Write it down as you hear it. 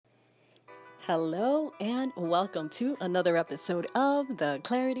Hello and welcome to another episode of the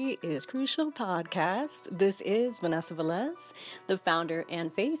Clarity is Crucial podcast. This is Vanessa Velez, the founder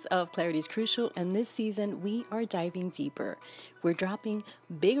and face of Clarity is Crucial, and this season we are diving deeper. We're dropping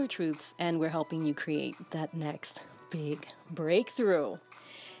bigger truths and we're helping you create that next big breakthrough.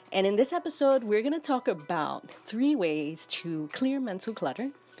 And in this episode, we're going to talk about 3 ways to clear mental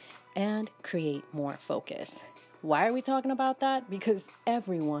clutter and create more focus. Why are we talking about that? Because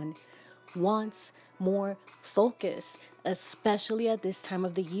everyone wants more focus, especially at this time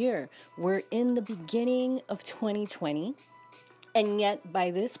of the year. We're in the beginning of 2020, and yet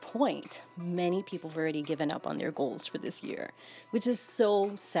by this point, many people have already given up on their goals for this year, which is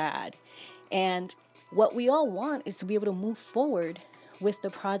so sad. And what we all want is to be able to move forward with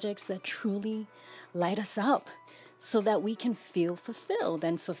the projects that truly light us up so that we can feel fulfilled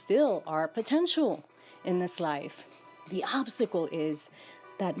and fulfill our potential in this life. The obstacle is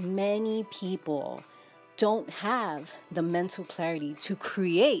that many people don't have the mental clarity to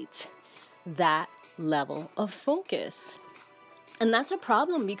create that level of focus. And that's a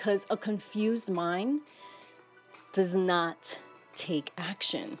problem because a confused mind does not take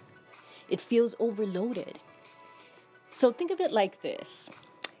action. It feels overloaded. So think of it like this.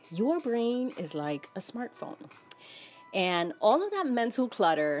 Your brain is like a smartphone. And all of that mental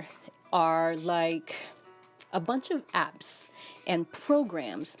clutter are like a bunch of apps and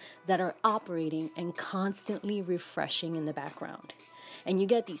programs that are operating and constantly refreshing in the background. And you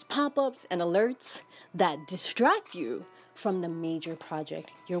get these pop-ups and alerts that distract you from the major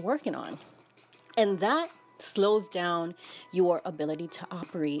project you're working on. And that slows down your ability to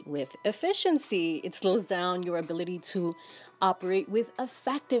operate with efficiency. It slows down your ability to operate with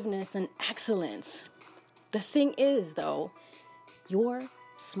effectiveness and excellence. The thing is, though, you're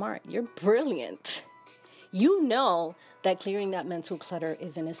smart. You're brilliant. You know that clearing that mental clutter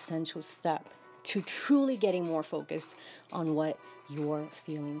is an essential step to truly getting more focused on what you're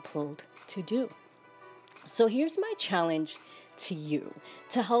feeling pulled to do. So here's my challenge to you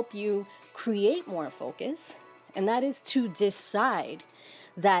to help you create more focus, and that is to decide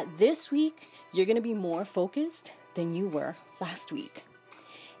that this week you're going to be more focused than you were last week.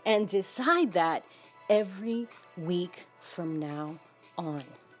 And decide that every week from now on.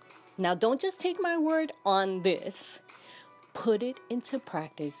 Now, don't just take my word on this. Put it into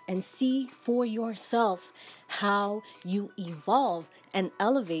practice and see for yourself how you evolve and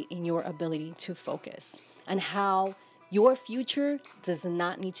elevate in your ability to focus, and how your future does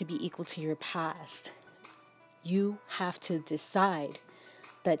not need to be equal to your past. You have to decide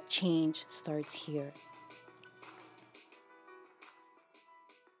that change starts here.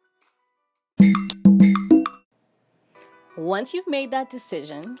 Once you've made that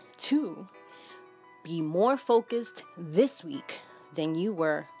decision to be more focused this week than you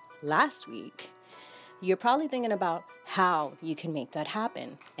were last week, you're probably thinking about how you can make that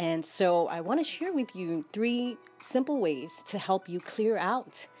happen. And so I want to share with you 3 simple ways to help you clear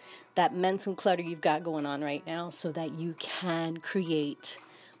out that mental clutter you've got going on right now so that you can create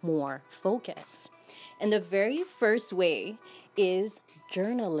more focus. And the very first way is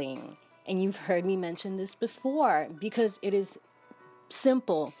journaling. And you've heard me mention this before because it is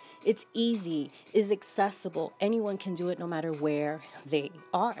simple, it's easy, it's accessible. Anyone can do it no matter where they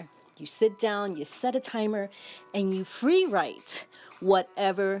are. You sit down, you set a timer, and you free write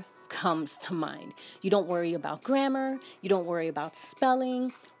whatever comes to mind. You don't worry about grammar, you don't worry about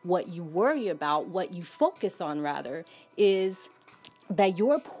spelling. What you worry about, what you focus on rather, is that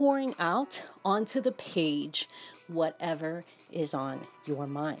you're pouring out onto the page whatever is on your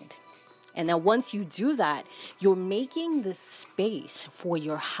mind. And now once you do that, you're making the space for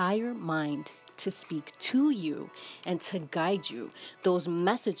your higher mind to speak to you and to guide you. Those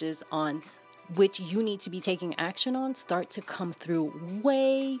messages on which you need to be taking action on start to come through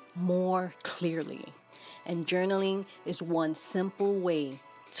way more clearly. And journaling is one simple way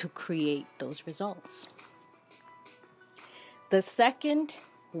to create those results. The second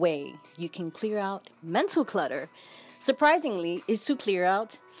way you can clear out mental clutter, surprisingly, is to clear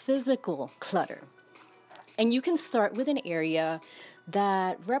out physical clutter. And you can start with an area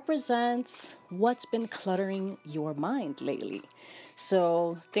that represents what's been cluttering your mind lately.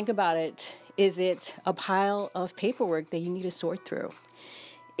 So think about it. Is it a pile of paperwork that you need to sort through?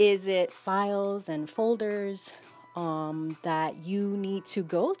 Is it files and folders that you need to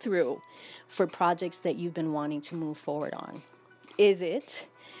go through for projects that you've been wanting to move forward on? Is it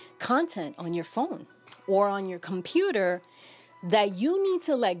content on your phone or on your computer that you need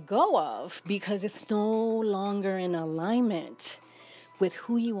to let go of because it's no longer in alignment with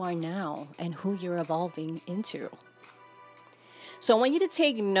who you are now and who you're evolving into? So I want you to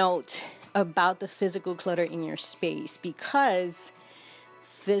take note about the physical clutter in your space, because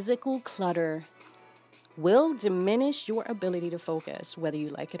physical clutter will diminish your ability to focus, whether you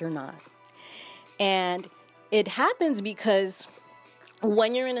like it or not. And it happens because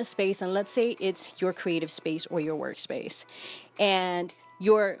when you're in a space, and let's say it's your creative space or your workspace, and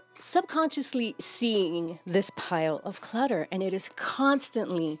you're subconsciously seeing this pile of clutter, and it is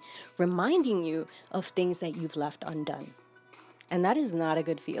constantly reminding you of things that you've left undone. And that is not a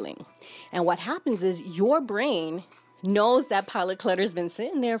good feeling. And what happens is your brain knows that pile of clutter has been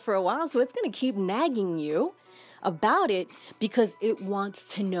sitting there for a while, so it's going to keep nagging you about it because it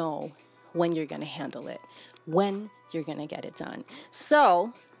wants to know when you're going to handle it, when you're going to get it done.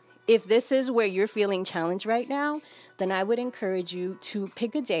 So if this is where you're feeling challenged right now, then I would encourage you to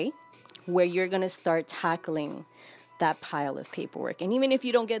pick a day where you're going to start tackling that pile of paperwork. And even if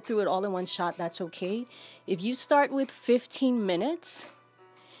you don't get through it all in one shot, that's okay. If you start with 15 minutes,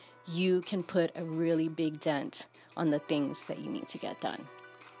 you can put a really big dent on the things that you need to get done.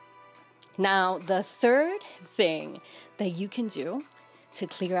 Now, the third thing that you can do to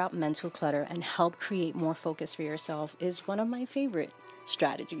clear out mental clutter and help create more focus for yourself is one of my favorite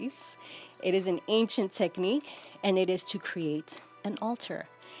strategies. It is an ancient technique, and it is to create an altar.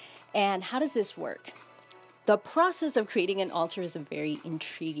 And how does this work? The process of creating an altar is a very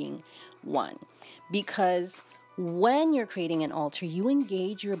intriguing one, because when you're creating an altar, you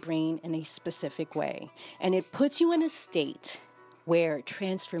engage your brain in a specific way, and it puts you in a state where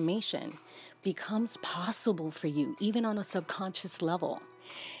transformation becomes possible for you, even on a subconscious level.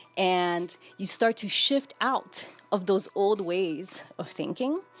 And you start to shift out of those old ways of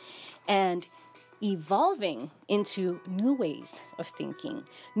thinking and evolving into new ways of thinking,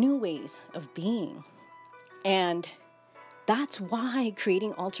 new ways of being. And that's why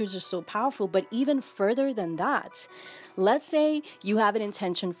creating altars are so powerful. But even further than that, let's say you have an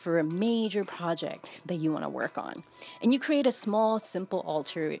intention for a major project that you want to work on, and you create a small, simple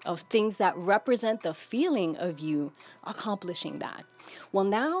altar of things that represent the feeling of you accomplishing that. Well,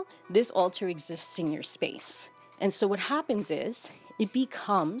 now this altar exists in your space. And so what happens is it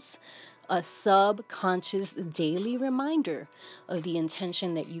becomes a subconscious daily reminder of the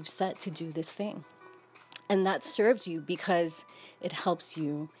intention that you've set to do this thing. And that serves you because it helps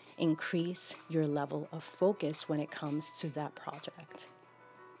you increase your level of focus when it comes to that project.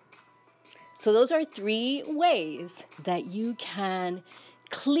 So those are 3 ways that you can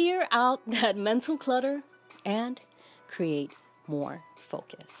clear out that mental clutter and create more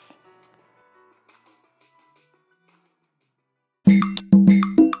focus.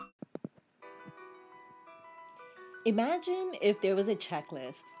 Imagine if there was a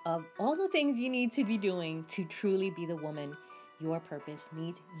checklist of all the things you need to be doing to truly be the woman your purpose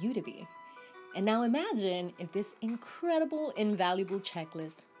needs you to be. And now imagine if this incredible, invaluable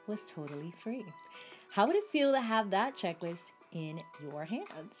checklist was totally free. How would it feel to have that checklist in your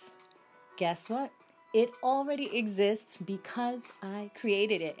hands? Guess what? It already exists because I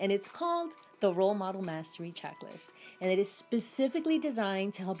created it, and it's called the Role Model Mastery Checklist. And it is specifically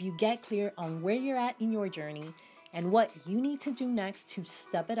designed to help you get clear on where you're at in your journey and what you need to do next to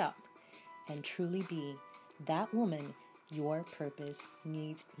step it up and truly be that woman your purpose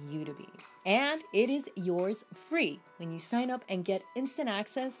needs you to be. And it is yours free when you sign up and get instant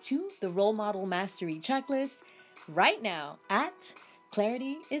access to the Role Model Mastery Checklist right now at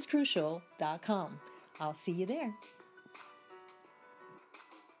clarityiscrucial.com. I'll see you there.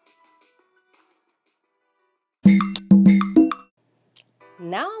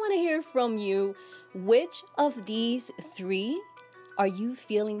 Now I want to hear from you. Which of these 3 are you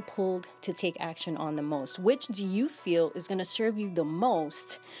feeling pulled to take action on the most? Which do you feel is going to serve you the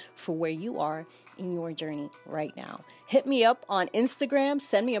most for where you are in your journey right now? Hit me up on Instagram.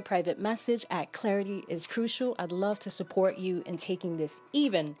 Send me a private message at Clarity is Crucial. I'd love to support you in taking this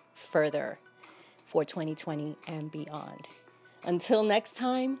even further for 2020 and beyond. Until next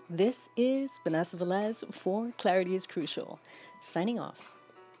time, this is Vanessa Velez for Clarity is Crucial. Signing off.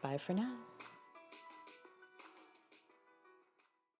 Bye for now.